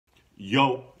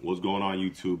Yo, what's going on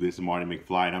YouTube? This is Marty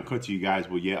McFly and I'm coming to you guys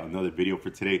with yet another video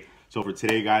for today. So for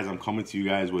today guys, I'm coming to you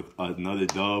guys with another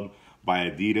dub by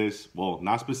Adidas. Well,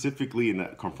 not specifically in the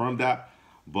confirmed app,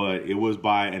 but it was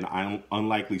by an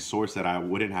unlikely source that I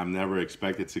wouldn't have never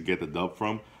expected to get the dub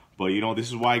from. But you know, this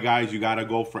is why guys, you gotta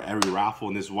go for every raffle,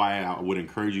 and this is why I would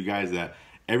encourage you guys that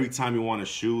every time you want a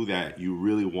shoe that you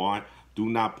really want, do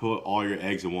not put all your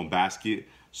eggs in one basket.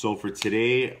 So for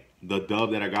today, the dub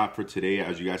that I got for today,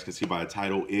 as you guys can see by the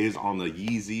title, is on the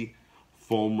Yeezy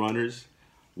foam runners,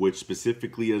 which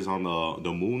specifically is on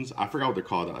the moons. I forgot what they're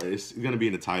called. It's gonna be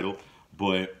in the title,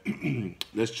 but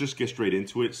let's just get straight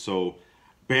into it. So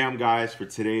bam guys, for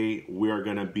today we are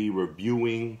gonna be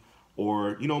reviewing,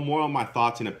 or you know, more on my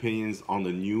thoughts and opinions on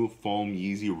the new foam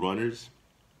Yeezy runners.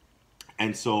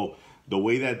 And so the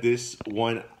way that this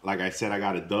one, like I said, I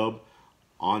got a dub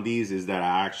on these is that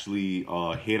I actually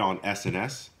hit on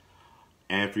SNS.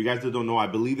 And for you guys that don't know, I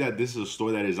believe that this is a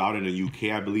store that is out in the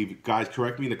UK. I believe, guys,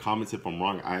 correct me in the comments if I'm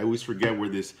wrong. I always forget where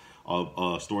this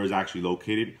store is actually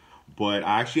located. But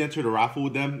I actually entered a raffle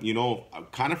with them. You know, I'm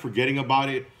kind of forgetting about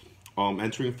it.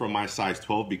 Entering from my size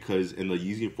 12 because in the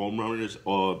Yeezy foam runners.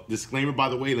 Disclaimer, by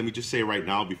the way, let me just say right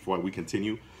now before we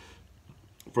continue.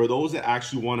 For those that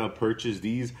actually want to purchase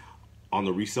these on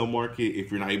the resale market,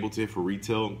 if you're not able to hit for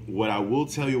retail, what I will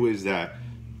tell you is that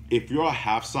if you're a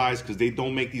half size, because they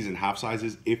don't make these in half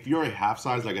sizes, if you're a half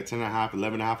size, like a 10 and a half,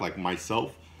 11 and a half, like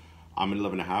myself, I'm an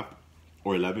 11 and a half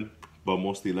or 11, but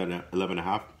mostly 11 and a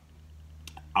half,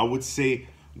 I would say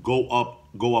go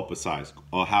up a size,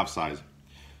 a half size.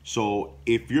 So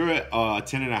if you're a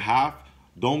 10 and a half,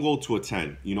 don't go to a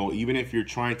 10. You know, even if you're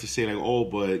trying to say like, oh,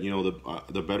 but you know,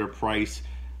 the better price,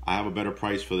 I have a better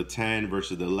price for the 10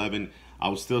 versus the 11, I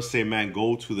would still say, man,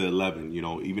 go to the 11. You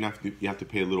know, even if you have to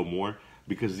pay a little more,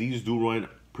 because these do run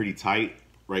pretty tight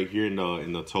right here in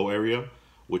the toe area,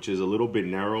 which is a little bit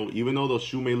narrow. Even though the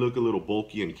shoe may look a little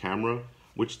bulky in camera,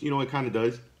 which, you know, it kind of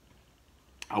does,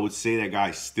 I would say that,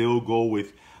 guys, still go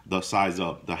with the size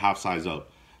up, the half size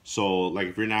up. So like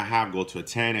if you're not half, go to a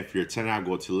 10. If you're a 10 and a half,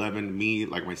 go to 11. Me,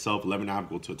 like myself, 11 and a half,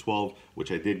 go to a 12,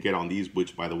 which I did get on these,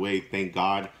 which, by the way, thank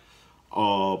God.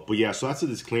 But yeah, so that's a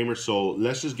disclaimer. So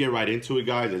let's just get right into it,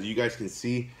 guys. As you guys can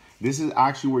see, this is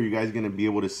actually where you guys are going to be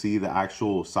able to see the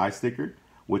actual side sticker,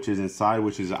 which is inside,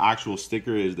 which is the actual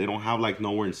sticker. Is they don't have like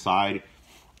nowhere inside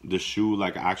the shoe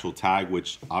like an actual tag,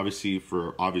 which obviously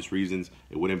for obvious reasons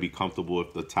it wouldn't be comfortable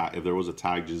if there was a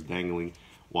tag just dangling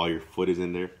while your foot is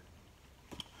in there.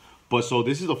 But so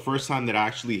this is the first time that I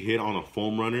actually hit on a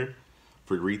foam runner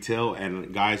for retail,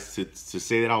 and guys, to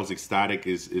say that I was ecstatic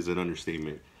is an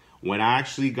understatement. When I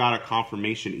actually got a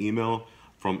confirmation email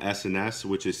from SNS,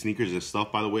 which is Sneakers and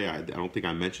Stuff, by the way, I don't think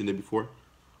I mentioned it before.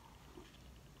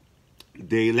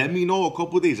 They let me know a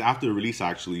couple of days after the release,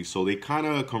 actually. So they kind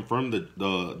of confirmed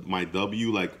my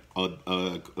W like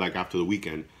after the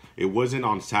weekend. It wasn't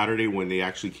on Saturday when they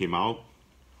actually came out,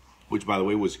 which, by the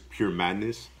way, was pure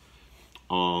madness.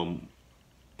 And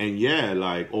yeah,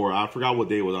 like, or I forgot what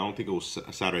day it was. I don't think it was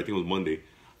Saturday. I think it was Monday.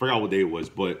 I forgot what day it was,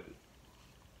 but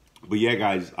yeah,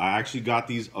 guys, I actually got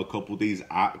these a couple days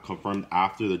confirmed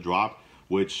after the drop,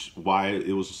 which why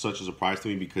it was such a surprise to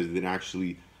me, because they didn't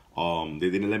actually they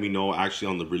didn't let me know actually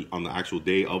on the actual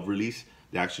day of release.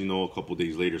 They actually know a couple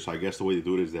days later. So I guess the way they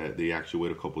do it is that they actually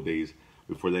wait a couple days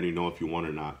before letting you know if you want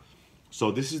or not.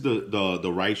 So this is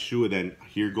the right shoe, and then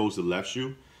here goes the left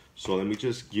shoe. So let me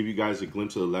just give you guys a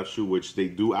glimpse of the left shoe, which they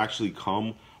do actually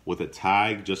come with a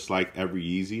tag, just like every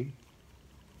Yeezy.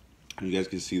 You guys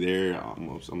can see there, I'm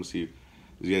gonna see,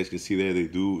 as you guys can see there, they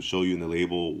do show you in the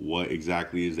label what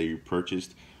exactly is that you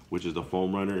purchased, which is the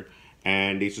foam runner,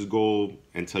 and they just go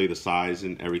and tell you the size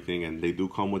and everything. And they do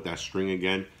come with that string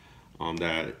again,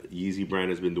 that Yeezy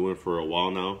brand has been doing for a while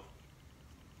now.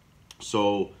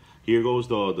 So here goes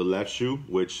the left shoe,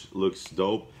 which looks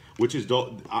dope. Which is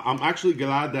dope. I'm actually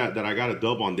glad that I got a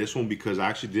dub on this one, because I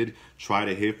actually did try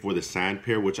to hit for the sand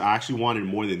pair, which I actually wanted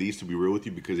more than these, to be real with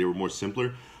you, because they were more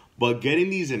simpler. But getting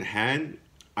these in hand,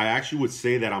 I actually would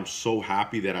say that I'm so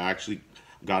happy that I actually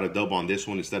got a dub on this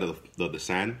one instead of the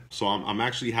sand. So I'm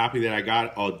actually happy that I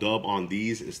got a dub on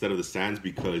these instead of the sands,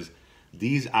 because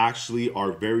these actually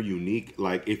are very unique.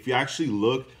 Like if you actually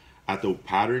look at the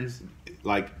patterns,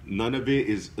 like none of it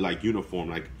is like uniform.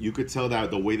 Like you could tell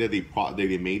that the way that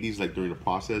they made these, like during the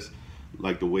process,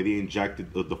 like the way they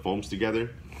injected the foams together,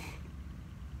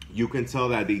 you can tell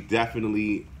that they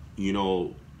definitely, you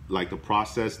know, like the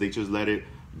process, they just let it,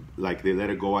 like they let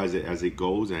it go as it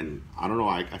goes. And I don't know,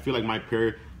 I feel like my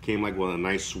pair came like with a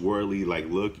nice swirly like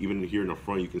look. Even here in the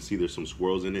front, you can see there's some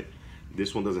swirls in it.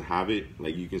 This one doesn't have it.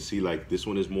 Like you can see, like this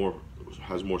one is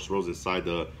has more swirls inside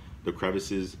the the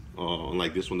crevices.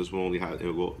 Unlike this one only has,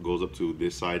 goes up to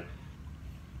this side.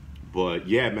 But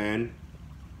yeah, man,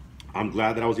 I'm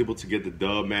glad that I was able to get the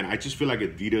dub, man. I just feel like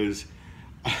Adidas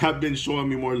have been showing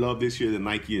me more love this year than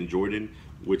Nike and Jordan,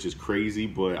 which is crazy,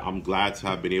 but I'm glad to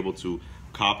have been able to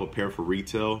cop a pair for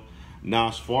retail. Now,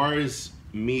 as far as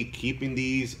me keeping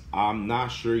these, I'm not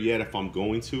sure yet if I'm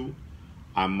going to.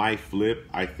 I might flip.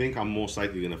 I think I'm most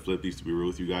likely going to flip these, to be real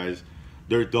with you guys.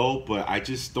 They're dope, but I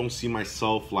just don't see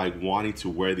myself like wanting to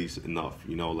wear these enough.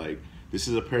 You know, like this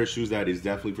is a pair of shoes that is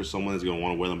definitely for someone that's going to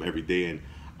want to wear them every day, and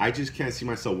I just can't see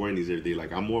myself wearing these every day.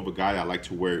 Like I'm more of a guy that like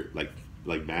to wear like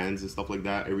Vans and stuff like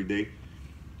that every day.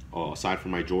 Aside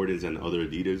from my Jordans and other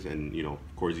Adidas and, you know,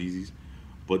 of course Yeezys.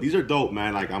 But these are dope,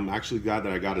 man. Like I'm actually glad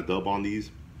that I got a dub on these.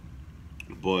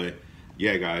 But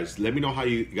yeah, guys, let me know how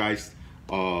you guys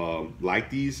like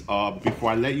these.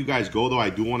 Before I let you guys go though, I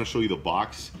do want to show you the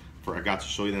box. I got to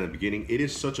show you that in the beginning. It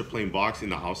is such a plain box in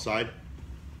the outside.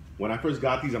 When I first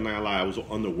got these, I'm not gonna lie, I was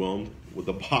underwhelmed with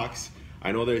the box.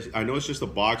 I know it's just a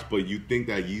box, but you think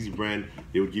that Yeezy brand,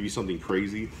 they would give you something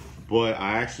crazy. But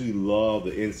I actually love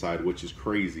the inside, which is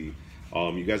crazy.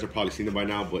 You guys have probably seen it by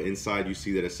now, but inside you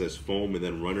see that it says foam and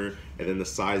then runner, and then the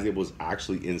size label is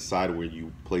actually inside where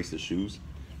you place the shoes.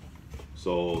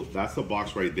 So that's the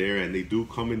box right there, and they do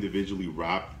come individually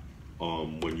wrapped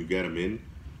when you get them in.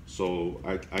 So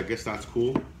I guess that's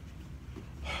cool.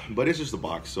 But it's just a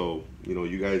box, so you know,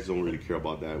 you guys don't really care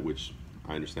about that, which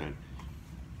I understand.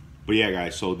 But yeah,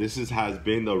 guys, so this has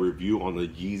been the review on the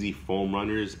Yeezy foam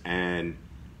runners, and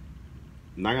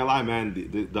not gonna lie,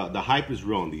 man, the hype is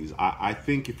real on these. I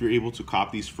think if you're able to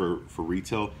cop these for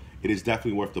retail, it is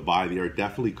definitely worth the buy. They are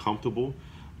definitely comfortable,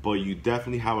 but you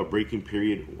definitely have a breaking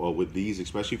period with these,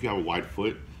 especially if you have a wide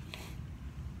foot.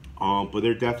 But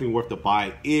they're definitely worth the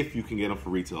buy if you can get them for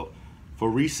retail. For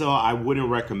resale, I wouldn't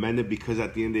recommend it because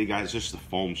at the end of the day, guys, it's just a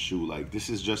foam shoe. Like this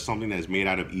is just something that's made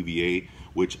out of EVA,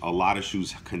 which a lot of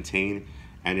shoes contain,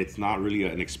 and it's not really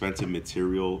an expensive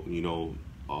material, you know,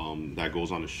 that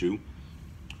goes on a shoe.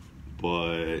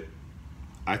 But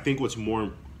I think what's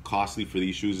more costly for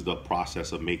these shoes is the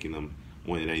process of making them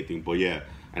more than anything. But yeah,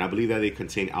 and I believe that they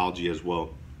contain algae as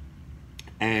well.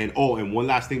 And oh, and one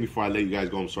last thing before I let you guys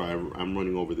go, I'm sorry, I'm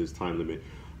running over this time limit.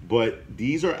 But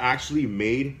these are actually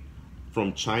made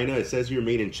from China. It says here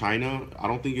made in China. I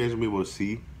don't think you guys will be able to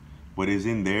see, but it's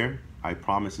in there. I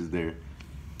promise it's there.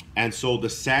 And so the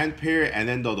sand pair and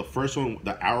then the first one,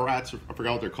 the Arorats, I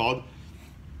forgot what they're called,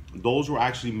 those were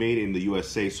actually made in the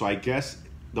USA. So I guess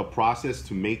the process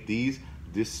to make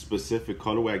this specific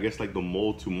colorway, I guess like the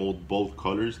mold to mold both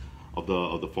colors of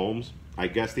the foams, I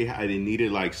guess they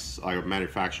needed like a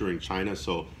manufacturer in China.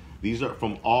 So these are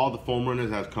from all the foam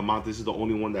runners that have come out, this is the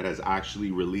only one that has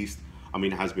actually released, I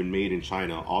mean, has been made in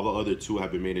China. All the other two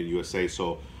have been made in USA.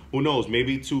 So who knows,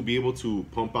 maybe to be able to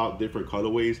pump out different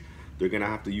colorways, they're gonna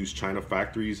have to use China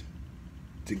factories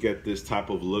to get this type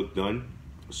of look done.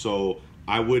 So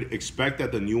I would expect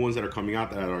that the new ones that are coming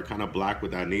out that are kind of black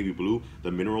with that navy blue,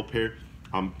 the mineral pair,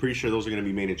 I'm pretty sure those are going to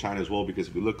be made in China as well, because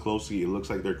if you look closely, it looks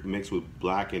like they're mixed with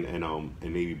black and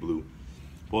navy blue.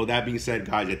 Well, that being said,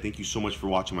 guys, I thank you so much for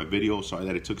watching my video. Sorry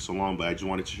that it took so long, but I just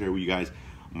wanted to share with you guys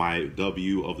my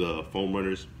W of the foam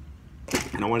runners.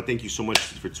 And I want to thank you so much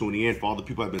for tuning in. For all the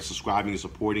people that have been subscribing and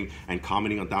supporting and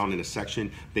commenting down in the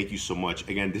section, thank you so much.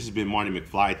 Again, this has been Marty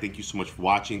McFly. Thank you so much for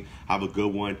watching. Have a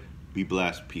good one. Be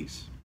blessed. Peace.